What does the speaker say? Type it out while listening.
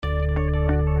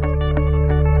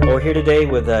Well, we're here today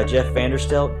with Jeff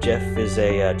Vanderstelt. Jeff is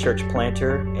a church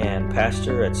planter and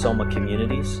pastor at Soma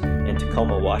Communities in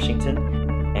Tacoma,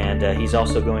 Washington. And he's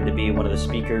also going to be one of the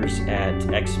speakers at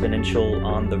Exponential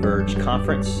on the Verge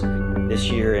conference this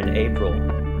year in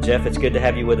April. Jeff, it's good to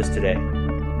have you with us today.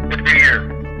 Good to be here.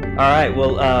 All right.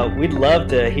 Well, we'd love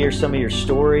to hear some of your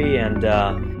story and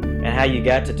how you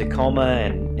got to Tacoma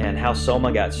and how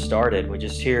Soma got started. We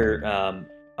just hear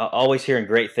always hearing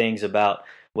great things about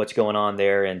what's going on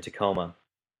there in Tacoma.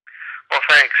 Well,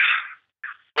 thanks.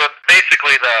 Well,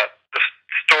 basically, the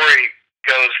story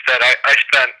goes that I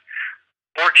spent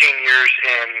 14 years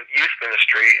in youth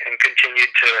ministry and continued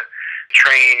to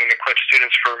train and equip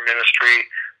students for ministry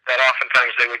that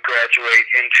oftentimes they would graduate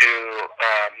into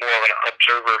more of an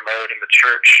observer mode in the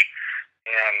church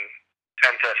and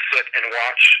tend to sit and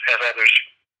watch as others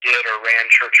did or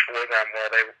ran church for them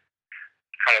while they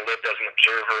kind of lived as an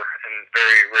observer and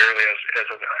very rarely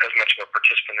as much of a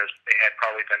participant as they had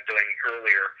probably been doing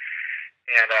earlier.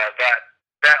 And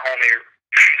that only,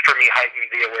 for me,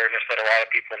 heightened the awareness that a lot of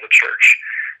people in the church,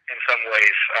 in some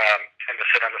ways, tend to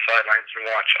sit on the sidelines and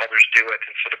watch others do it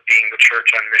instead of being the church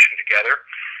on mission together,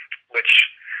 which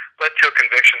led to a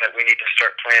conviction that we need to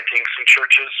start planting some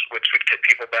churches, which would get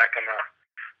people back on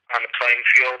the playing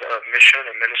field of mission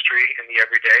and ministry in the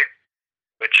everyday,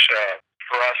 which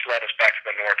for us led us back to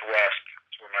the Northwest.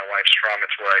 It's where my wife's from.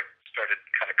 It's where I started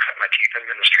kind of cutting my teeth in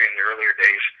ministry in the earlier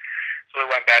days. So we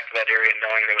went back to that area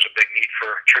knowing there was a big need for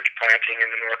church planting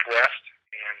in the Northwest,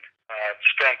 and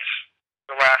spent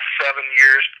the last 7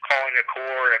 years calling a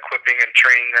core and equipping and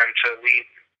training them to lead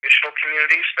missional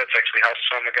communities. That's actually how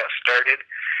Soma got started.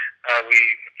 We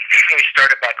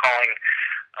started by calling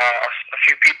a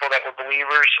few people that were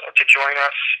believers to join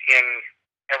us in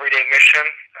everyday mission,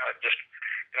 just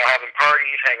having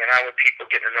parties, hanging out with people,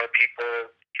 getting to know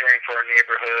people, caring for our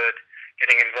neighborhood,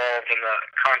 getting involved in the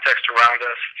context around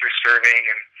us through serving,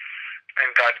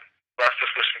 and God blessed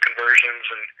us with some conversions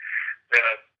and the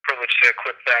privilege to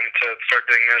equip them to start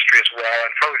doing ministry as well.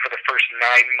 And probably for the first 9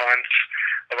 months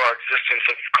of our existence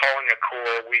of calling a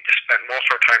core, we just spent most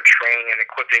of our time training and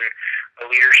equipping a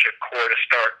leadership core to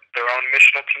start their own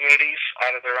missional communities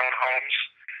out of their own homes.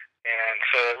 And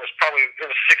so it was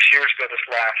 6 years ago this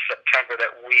last September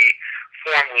that we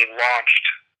formally launched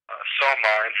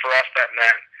Soma, and for us that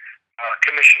meant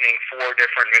commissioning 4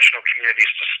 different missional communities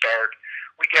to start.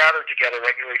 We gathered together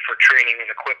regularly for training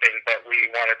and equipping, but we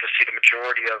wanted to see the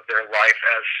majority of their life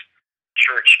as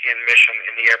church in mission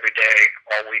in the everyday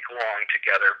all week long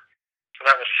together. So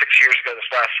that was 6 years ago this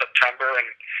last September, and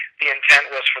the intent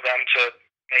was for them to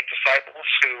make disciples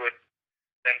who would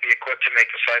then be equipped to make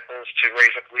disciples, to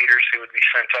raise up leaders who would be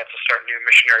sent out to start new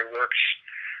missionary works,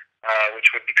 which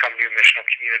would become new missional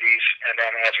communities, and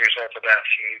then as a result of that,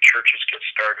 see new churches get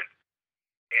started.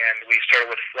 And we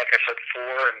started with, like I said,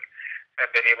 4, and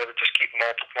have been able to just keep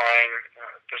multiplying,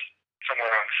 just somewhere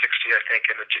around 60, I think,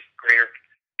 in the greater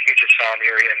Puget Sound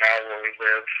area now where we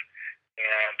live,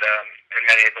 and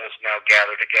many of those now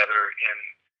gather together in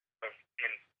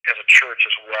as a church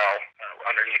as well,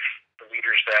 underneath the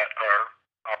leaders that are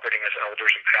operating as elders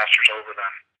and pastors over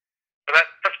them. So that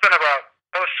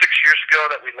was 6 years ago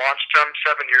that we launched them,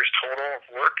 7 years total of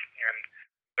work, and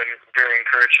been very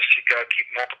encouraged to see God keep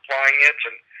multiplying it,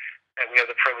 and we have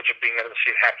the privilege of being able to see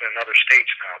it happen in other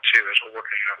states now too, as we're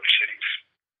working in other cities.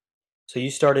 So you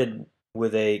started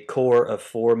with a core of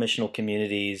 4 missional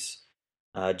communities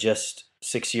just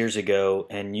 6 years ago,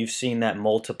 and you've seen that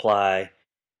multiply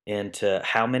into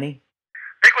how many?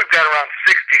 I think we've got around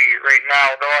 60 right now,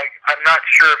 though I'm not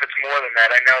sure if it's more than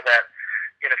that. I know that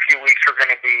in a few weeks we're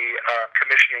going to be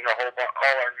commissioning all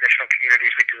our missional communities.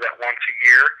 We do that once a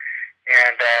year,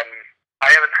 and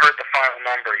I haven't heard the final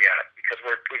number yet because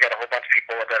we got a whole bunch of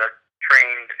people that are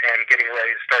trained and getting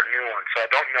ready to start new ones. So I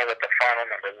don't know what the final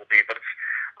number will be, but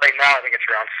right now I think it's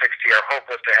around 60. Our hope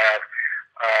was to have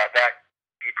that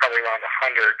be probably around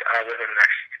 100 within the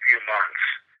next few months.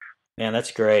 Man,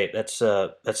 that's great. That's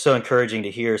so encouraging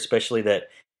to hear, especially that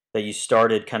you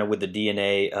started kind of with the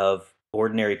DNA of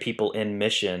ordinary people in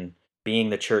mission being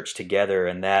the church together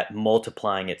and that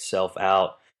multiplying itself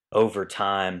out over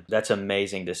time. That's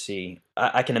amazing to see.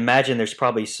 I can imagine there's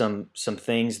probably some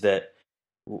things that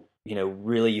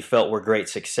really you felt were great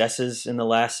successes in the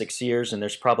last 6 years, and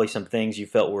there's probably some things you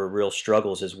felt were real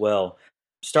struggles as well.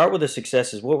 Start with the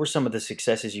successes. What were some of the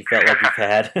successes you felt like you've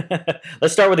had?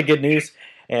 Let's start with the good news.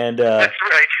 And that's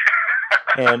right.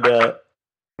 And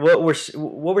what were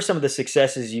some of the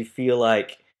successes you feel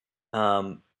like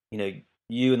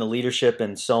you and the leadership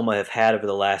and Soma have had over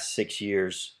the last 6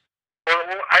 years? Well,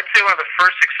 I'd say one of the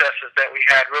first successes that we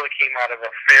had really came out of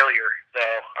a failure,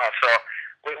 though. So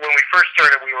when we first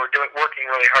started, we were working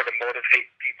really hard to motivate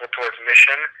people towards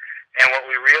mission. And what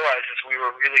we realized is we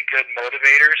were really good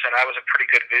motivators, and I was a pretty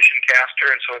good vision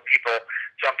caster, and so people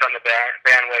jumped on the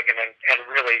bandwagon and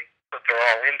really put their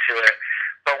all into it.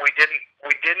 But we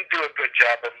didn't do a good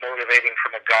job of motivating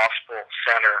from a gospel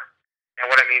center.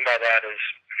 And what I mean by that is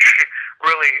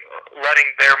really letting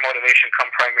their motivation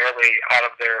come primarily out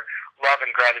of their love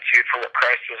and gratitude for what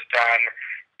Christ has done,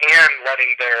 and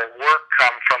letting their work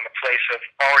come from a place of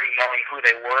already knowing who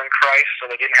they were in Christ, so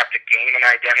they didn't have to gain an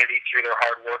identity through their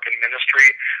hard work and ministry,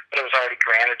 but it was already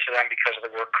granted to them because of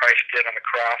the work Christ did on the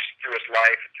cross, through his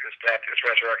life, through his death, through his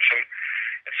resurrection.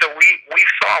 And so we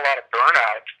saw a lot of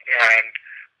burnout, and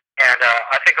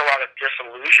I think a lot of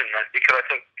disillusionment, because I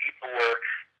think people were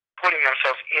putting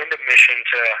themselves into mission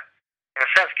to, in a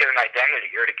sense, get an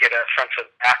identity, or to get a sense of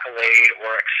accolade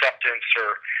or acceptance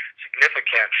or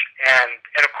significance.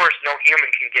 And of course, no human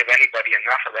can give anybody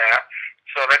enough of that.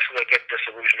 So eventually they get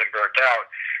disillusioned and burnt out.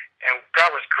 And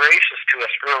God was gracious to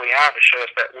us early on to show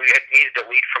us that we had needed to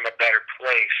lead from a better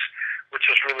place, which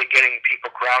was really getting people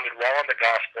grounded well in the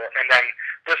gospel. And then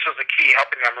this was the key,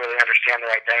 helping them really understand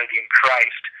their identity in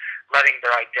Christ, letting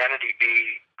their identity be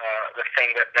the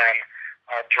thing that then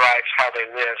drives how they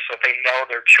live. So if they know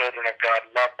they're children of God,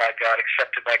 loved by God,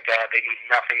 accepted by God, they need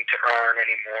nothing to earn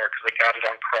anymore because they got it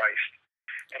on Christ.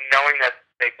 And knowing that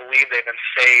they believe they've been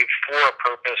saved for a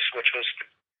purpose, which was the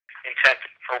intent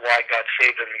for why God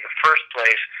saved them in the first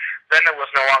place, then it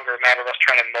was no longer a matter of us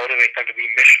trying to motivate them to be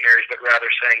missionaries, but rather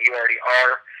saying, you already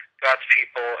are God's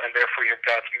people, and therefore you're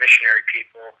God's missionary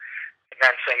people. And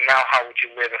then saying, now how would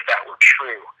you live if that were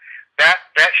true? That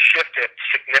shifted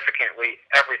significantly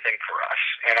everything for us.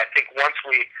 And I think once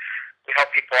we help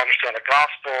people understand the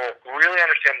gospel, really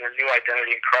understand their new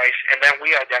identity in Christ, and then we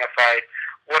identified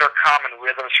what are common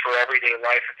rhythms for everyday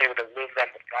life. If they were to live them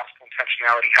with gospel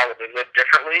intentionality, how would they live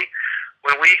differently?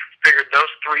 When we figured those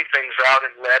three things out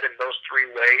and led in those three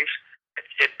ways,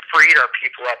 it freed our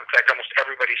people up. In fact, almost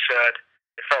everybody said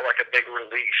it felt like a big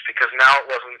release, because now it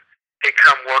wasn't, hey,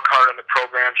 come work hard on the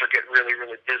programs or get really,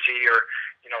 really busy or,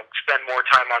 spend more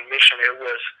time on mission. It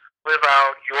was live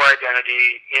out your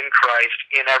identity in Christ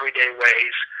in everyday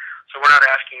ways. So we're not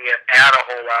asking you to add a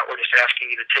whole lot. We're just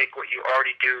asking you to take what you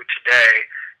already do today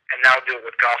and now do it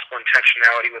with gospel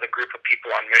intentionality with a group of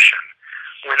people on mission.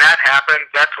 When that happened,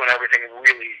 that's when everything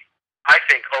really, I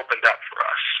think, opened up for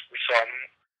us. We saw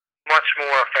much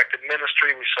more effective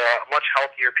ministry. We saw much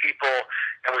healthier people,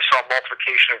 and we saw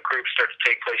multiplication of groups start to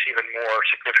take place even more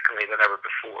significantly than ever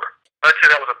before. I'd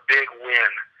say that was a big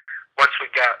win once we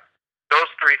got those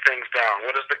three things down.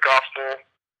 What is the gospel,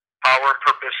 power, and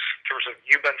purpose in terms of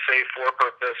you've been saved for a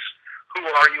purpose? Who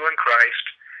are you in Christ?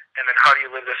 And then how do you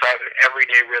live this out in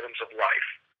everyday rhythms of life?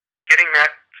 Getting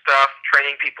that stuff,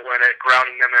 training people in it,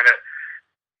 grounding them in it,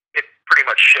 it pretty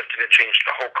much shifted and changed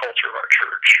the whole culture of our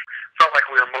church. Felt like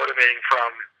we were motivating from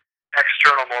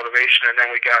external motivation, and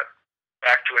then we got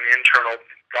back to an internal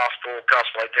gospel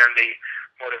identity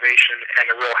motivation, and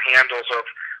the real handles of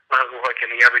what it looked like in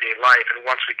the everyday life. And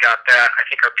once we got that, I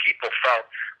think our people felt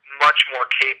much more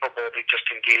capable to just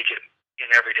engage it in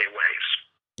everyday ways.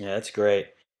 Yeah, that's great.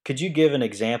 Could you give an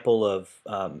example of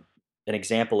how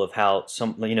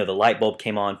the light bulb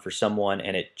came on for someone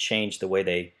and it changed the way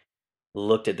they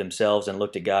looked at themselves and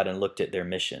looked at God and looked at their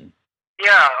mission?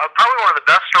 Yeah, probably one of the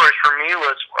best stories for me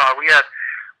was we have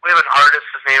an artist.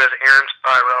 His name is Aaron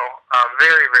Spyro, a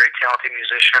very, very talented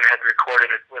musician. Had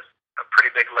recorded it with a pretty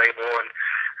big label, and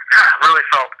really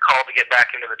felt called to get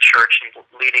back into the church and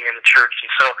leading in the church.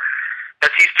 And so,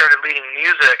 as he started leading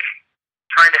music,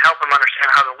 trying to help him understand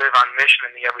how to live on mission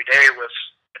in the everyday was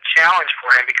a challenge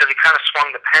for him, because he kind of swung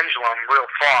the pendulum real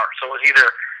far. So it was either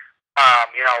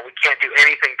we can't do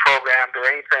anything programmed or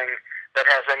anything that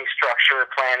has any structure or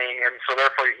planning, and so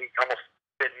therefore he almost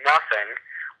did nothing,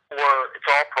 or it's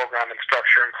all program and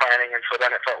structure and planning, and so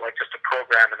then it felt like just a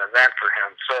program and event for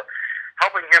him. So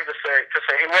helping him to say,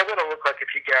 hey, what would it look like if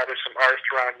you gather some artists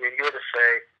around you and you were to say,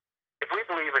 if we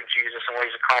believe in Jesus and what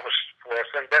he's accomplished for us,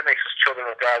 then that makes us children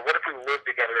of God. What if we live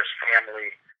together as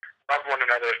family, love one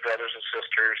another as brothers and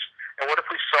sisters, and what if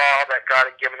we saw that God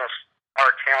had given us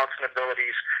our talents and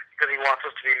abilities because he wants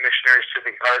us to be missionaries to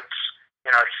the arts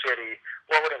in our city?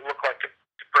 What would it look like to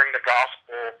bring the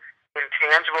gospel in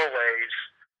tangible ways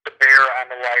to bear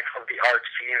on the life of the arts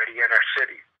community in our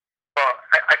city? Well,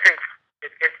 I think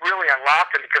it really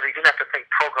unlocked him, because he didn't have to think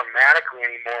programmatically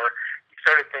anymore. He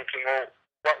started thinking,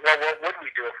 what would we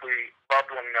do if we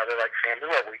loved one another like family?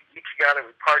 What, we'd eat together,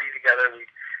 we'd party together, we'd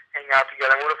hang out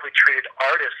together. What if we treated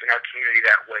artists in our community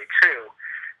that way too?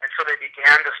 And so they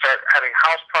began to start having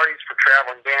house parties for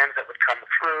traveling bands that would come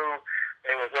through.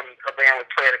 They would, when a band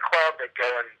would play at a club, they'd go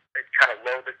and they'd kind of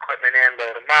load the equipment in,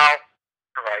 load them out,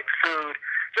 provide food,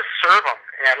 just serve them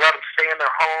and let them stay in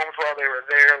their homes while they were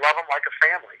there, love them like a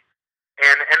family.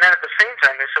 And then at the same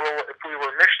time, they said, well, if we were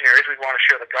missionaries, we'd want to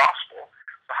share the gospel.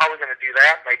 So how are we going to do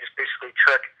that? And they just basically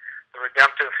took the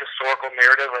redemptive historical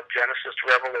narrative of Genesis to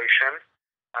Revelation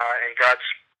and God's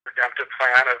redemptive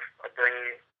plan of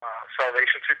bringing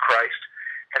salvation through Christ.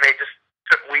 And they just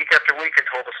took week after week and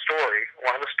told a story,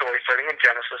 one of the stories starting in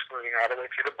Genesis, moving all the way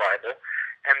through the Bible,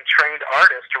 and trained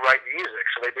artists to write music.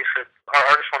 So they basically, our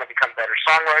artists want to become better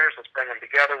songwriters. Let's bring them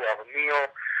together. We'll have a meal.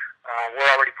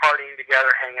 We're already partying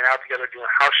together, hanging out together, doing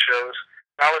house shows.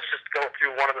 Now let's just go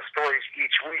through one of the stories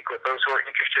each week with those who are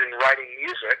interested in writing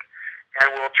music, and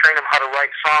we'll train them how to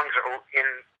write songs in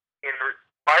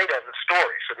light of the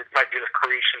story. So it might be the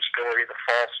creation story, the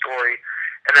fall story,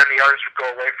 and then the artists would go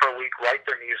away for a week, write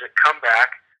their music, come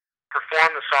back,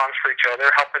 perform the songs for each other,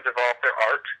 help them develop their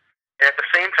art, and at the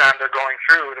same time they're going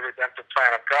through the redemptive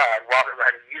plan of God while they're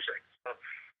writing music. So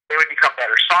they would become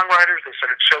better songwriters. They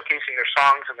started showcasing their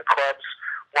songs in the clubs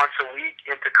once a week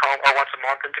in Tacoma, or once a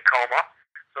month in Tacoma,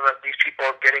 so that these people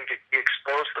are getting to be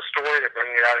exposed to the story. They're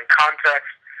bringing it out in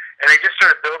context, and they just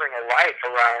started building a life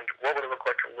around what would it look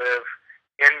like to live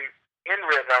in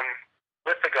rhythm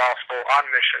with the gospel on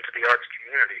mission to the arts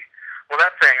community. Well,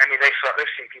 that thing, I mean, they've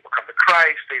seen people come to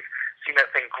Christ. They've seen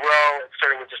that thing grow. It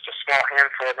started with just a small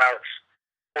handful. Now it's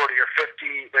 40 or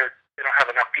 50. They don't have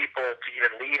enough people to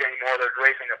even lead anymore. They're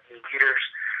raising up new leaders.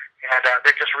 And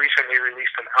they just recently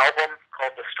released an album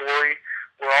called The Story,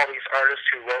 where all these artists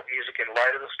who wrote music in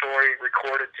light of the story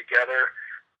recorded together.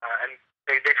 And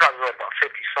they probably wrote about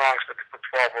 50 songs, but they put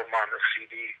 12 of them on the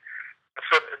CD. And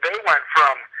so they went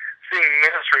from seeing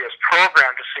ministry as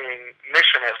program to seeing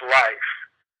mission as life.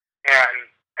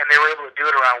 And they were able to do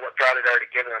it around what God had already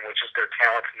given them, which is their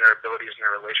talents and their abilities and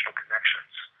their relational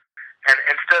connections. And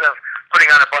instead of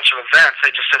putting on a bunch of events,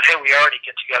 they just said, hey, we already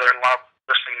get together and love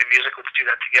listening to music. Let's do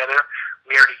that together.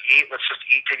 We already eat. Let's just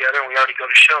eat together. And we already go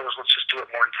to shows. Let's just do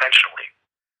it more intentionally.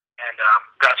 And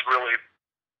God's really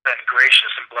been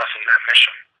gracious in blessing that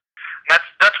mission. And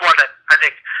that's one that I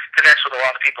think connects with a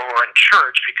lot of people who are in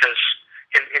church, because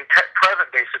in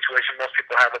present-day situation, most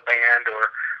people have a band or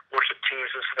worship teams,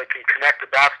 so they can connect the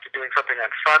dots to doing something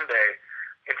on Sunday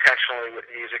intentionally with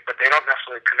music, but they don't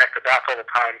necessarily connect the dots all the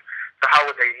time. So how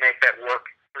would they make that work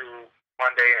through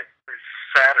Monday and through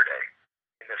Saturday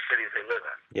in the cities they live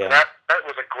in? Yeah. So that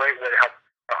was a great way to help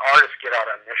artists get out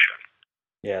on mission.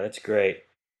 Yeah, that's great.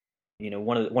 You know,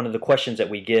 one of the questions that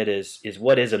we get is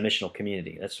what is a missional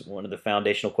community? That's one of the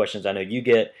foundational questions I know you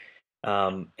get,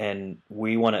 and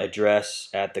we want to address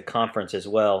at the conference as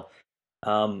well.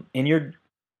 In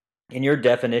your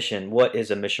definition, what is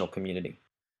a missional community?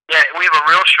 Yeah, we have a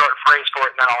real short phrase for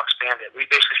it, and then I'll expand it. We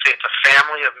basically say it's a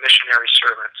family of missionary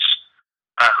servants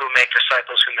who make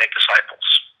disciples who make disciples.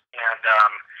 And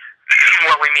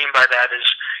what we mean by that is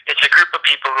it's a group of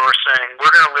people who are saying,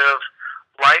 we're going to live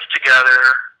life together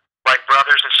like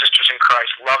brothers and sisters in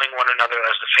Christ, loving one another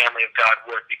as the family of God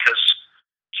would, because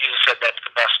Jesus said that's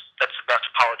the best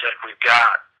apologetic we've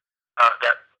got,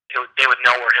 that they would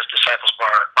know we're his disciples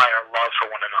by our love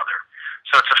for one another.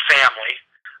 So it's a family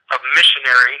of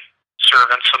missionary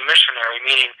servants. So missionary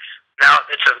meaning now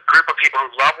it's a group of people who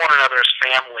love one another as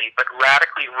family, but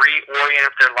radically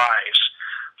reorient their lives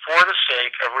for the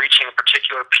sake of reaching a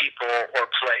particular people or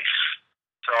place.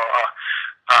 So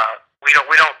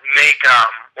we don't make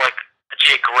like a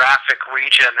geographic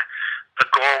region the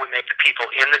goal. We make the people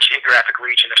in the geographic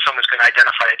region. If someone's going to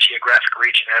identify a geographic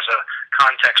region as a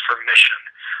context for mission,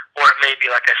 or it may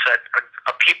be, like I said,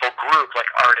 a people group like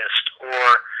artist, or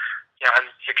and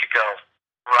it could go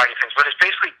a variety of things. But it's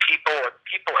basically people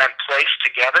and place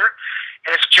together,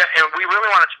 and and we really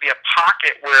want it to be a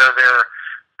pocket where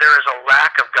there is a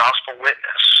lack of gospel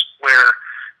witness, where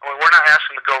we're not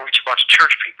asking them to go reach a bunch of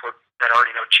church people that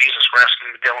already know Jesus. We're asking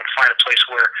them to go and find a place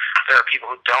where there are people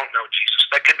who don't know Jesus.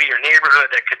 That could be your neighborhood.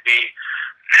 That could be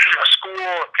a school.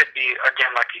 It could be,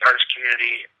 again, like the artist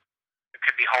community. It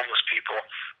could be homeless people,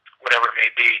 whatever it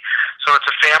may be. So it's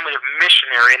a family of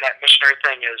missionary, and that missionary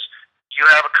thing is you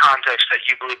have a context that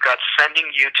you believe God's sending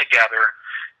you together,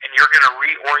 and you're going to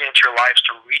reorient your lives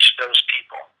to reach those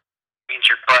people. It means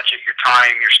your budget, your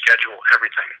time, your schedule,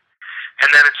 everything. And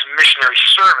then it's missionary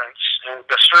servants, and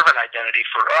the servant identity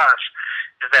for us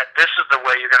is that this is the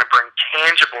way you're going to bring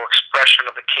tangible expression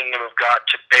of the kingdom of God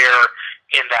to bear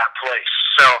in that place.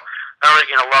 So not only are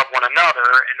you going to love one another,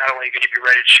 and not only are you going to be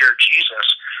ready to share Jesus,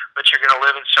 but you're going to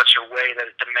live in such a way that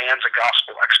it demands a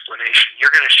gospel explanation.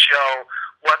 You're going to show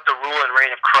what the rule and reign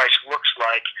of Christ looks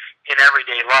like in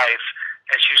everyday life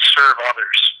as you serve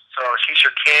others. So if he's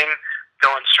your king,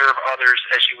 go and serve others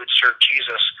as you would serve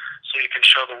Jesus, so you can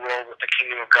show the world what the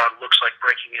kingdom of God looks like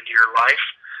breaking into your life,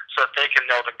 so that they can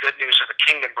know the good news of the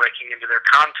kingdom breaking into their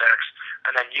context,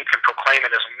 and then you can proclaim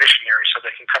it as a missionary so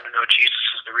they can come to know Jesus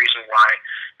as the reason why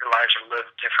your lives are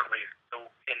lived differently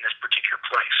in this particular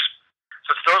place.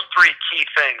 So it's those three key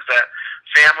things, that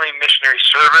family, missionary,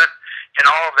 servant, and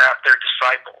all of that, they're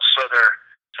disciples. So they're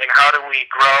saying, how do we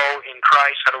grow in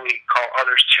Christ? How do we call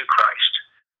others to Christ?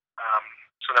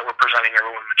 So that we're presenting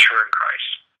everyone mature in Christ.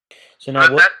 So now,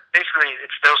 that basically,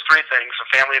 it's those three things: a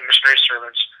family of missionary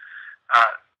servants,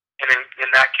 and in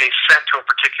that case, sent to a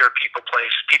particular people in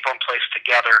place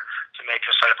together to make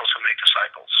disciples who make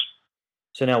disciples.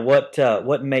 So now,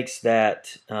 what makes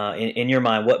that in your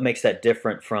mind? What makes that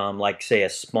different from, like, say, a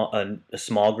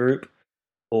small group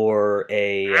or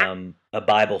a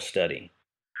Bible study?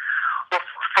 Well,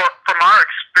 from our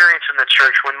experience in the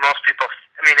church, when most people,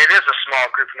 I mean, it is a small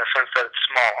group in the sense that it's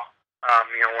small.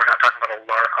 We're not talking about a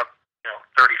large,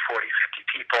 30, 40,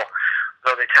 50 people,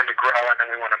 though they tend to grow, and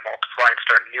then we want to multiply and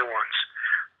start new ones.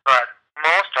 But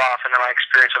most often, in my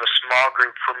experience of a small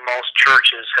group for most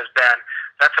churches, has been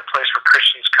that's a place where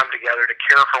Christians come together to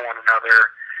care for one another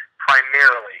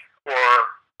primarily, or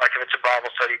like if it's a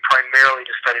Bible study, primarily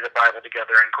to study the Bible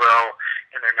together and grow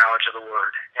in their knowledge of the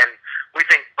Word. And we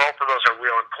think both of those are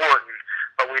real important,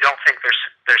 but we don't think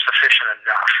they're sufficient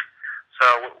enough. So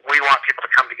we want people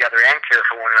to come together and care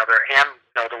for one another and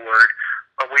know the Word,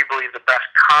 but we believe the best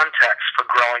context for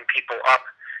growing people up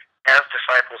as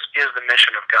disciples is the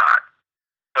mission of God.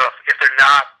 So if they're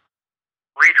not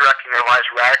redirecting their lives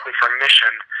radically for mission,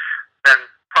 then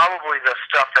probably the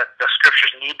stuff that the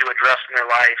Scriptures need to address in their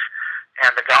life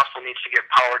and the gospel needs to give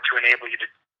power to enable you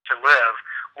to live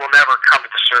will never come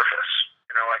to the surface.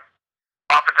 Like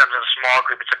oftentimes in a small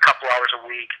group, it's a couple hours a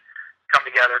week, come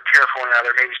together, care for one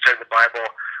another, maybe study the Bible.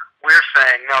 We're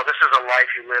saying, no, this is a life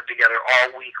you live together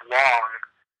all week long.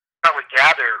 Probably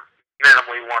gather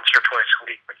minimally once or twice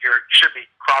a week, but you should be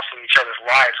crossing each other's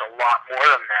lives a lot more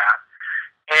than that.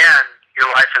 And your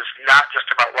life is not just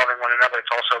about loving one another,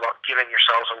 it's also about giving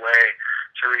yourselves away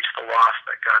to reach the lost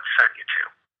that God sent you to.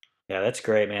 Yeah, that's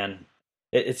great, man.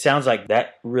 It sounds like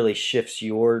that really shifts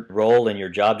your role in your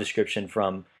job description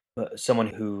from someone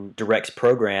who directs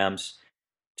programs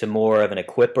to more of an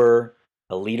equipper,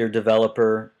 a leader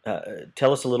developer.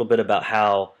 Tell us a little bit about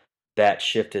how that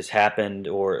shift has happened,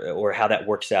 or how that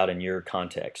works out in your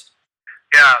context.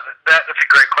 Yeah, that's a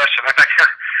great question. In fact,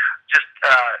 just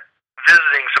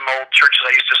visiting some old churches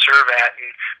I used to serve at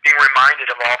and being reminded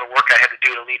of all the work I had to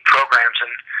do to lead programs,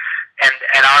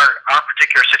 and our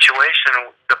particular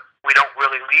situation, we don't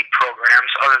really lead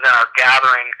programs other than our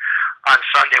gathering on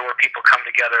Sunday where people come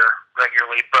together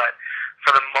regularly. But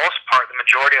for the most part, the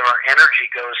majority of our energy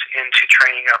goes into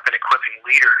training up and equipping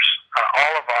leaders.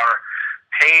 All of our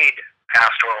paid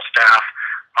pastoral staff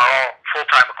are all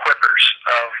full-time equippers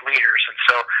of leaders. And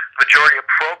so the majority of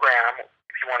program,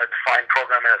 if you want to define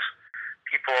program as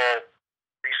people,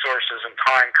 resources, and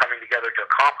time coming together to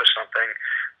accomplish something,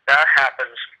 that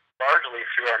happens largely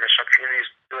through our missional communities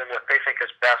doing what they think is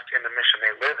best in the mission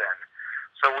they live in.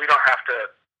 So we don't have to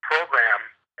program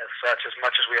as such as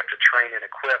much as we have to train and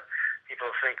equip people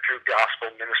to think through gospel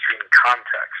ministry and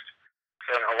context.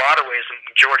 So in a lot of ways, the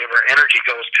majority of our energy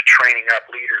goes to training up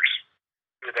leaders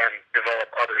who then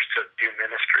develop others to do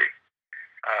ministry.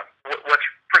 What's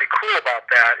pretty cool about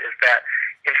that is that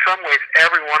in some ways,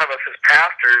 every one of us as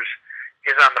pastors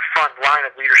is on the front line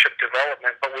of leadership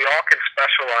development, but we all can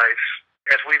specialize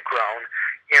as we've grown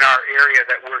in our area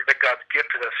that God's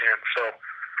gifted us in. So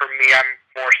for me, I'm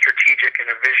more strategic and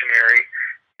a visionary,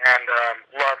 and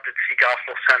love to see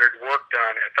gospel-centered work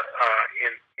done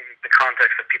in the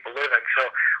context that people live in. So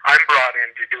I'm brought in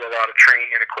to do a lot of training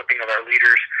and equipping of our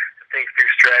leaders to think through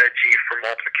strategy for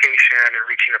multiplication and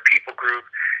reaching a people group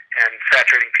and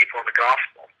saturating people in the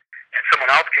gospel. And someone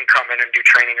else can come in and do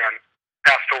training on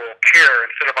pastoral care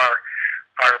instead of our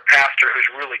pastor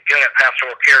who's really good at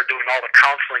pastoral care doing all the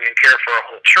counseling and care for our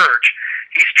whole church.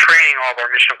 He's training all of our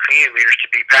missional community leaders to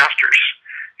be pastors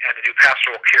and to do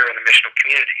pastoral care in the missional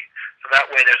community. So that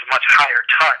way there's a much higher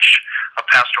touch of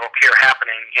pastoral care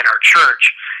happening in our church,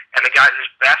 and the guy who's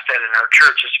best at it in our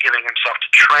church is giving himself to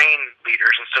train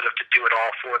leaders instead of to do it all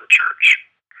for the church.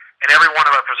 And every one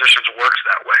of our positions works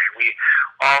that way. We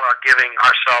all are giving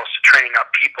ourselves to training up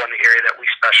people in the area that we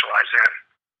specialize in.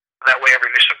 That way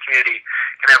every missional community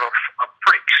can have a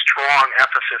pretty strong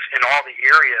emphasis in all the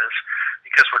areas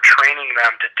because we're training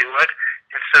them to do it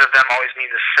instead of them always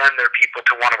needing to send their people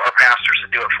to one of our pastors to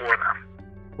do it for them.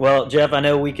 Well, Jeff, I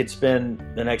know we could spend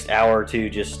the next hour or two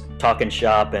just talking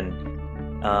shop and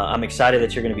I'm excited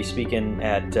that you're going to be speaking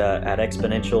at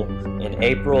Exponential in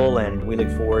April, and we look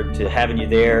forward to having you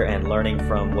there and learning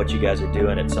from what you guys are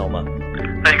doing at Soma.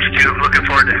 Thanks, Stu. Looking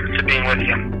forward to being with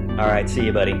you. All right, see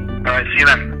you, buddy. All right, see you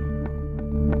then.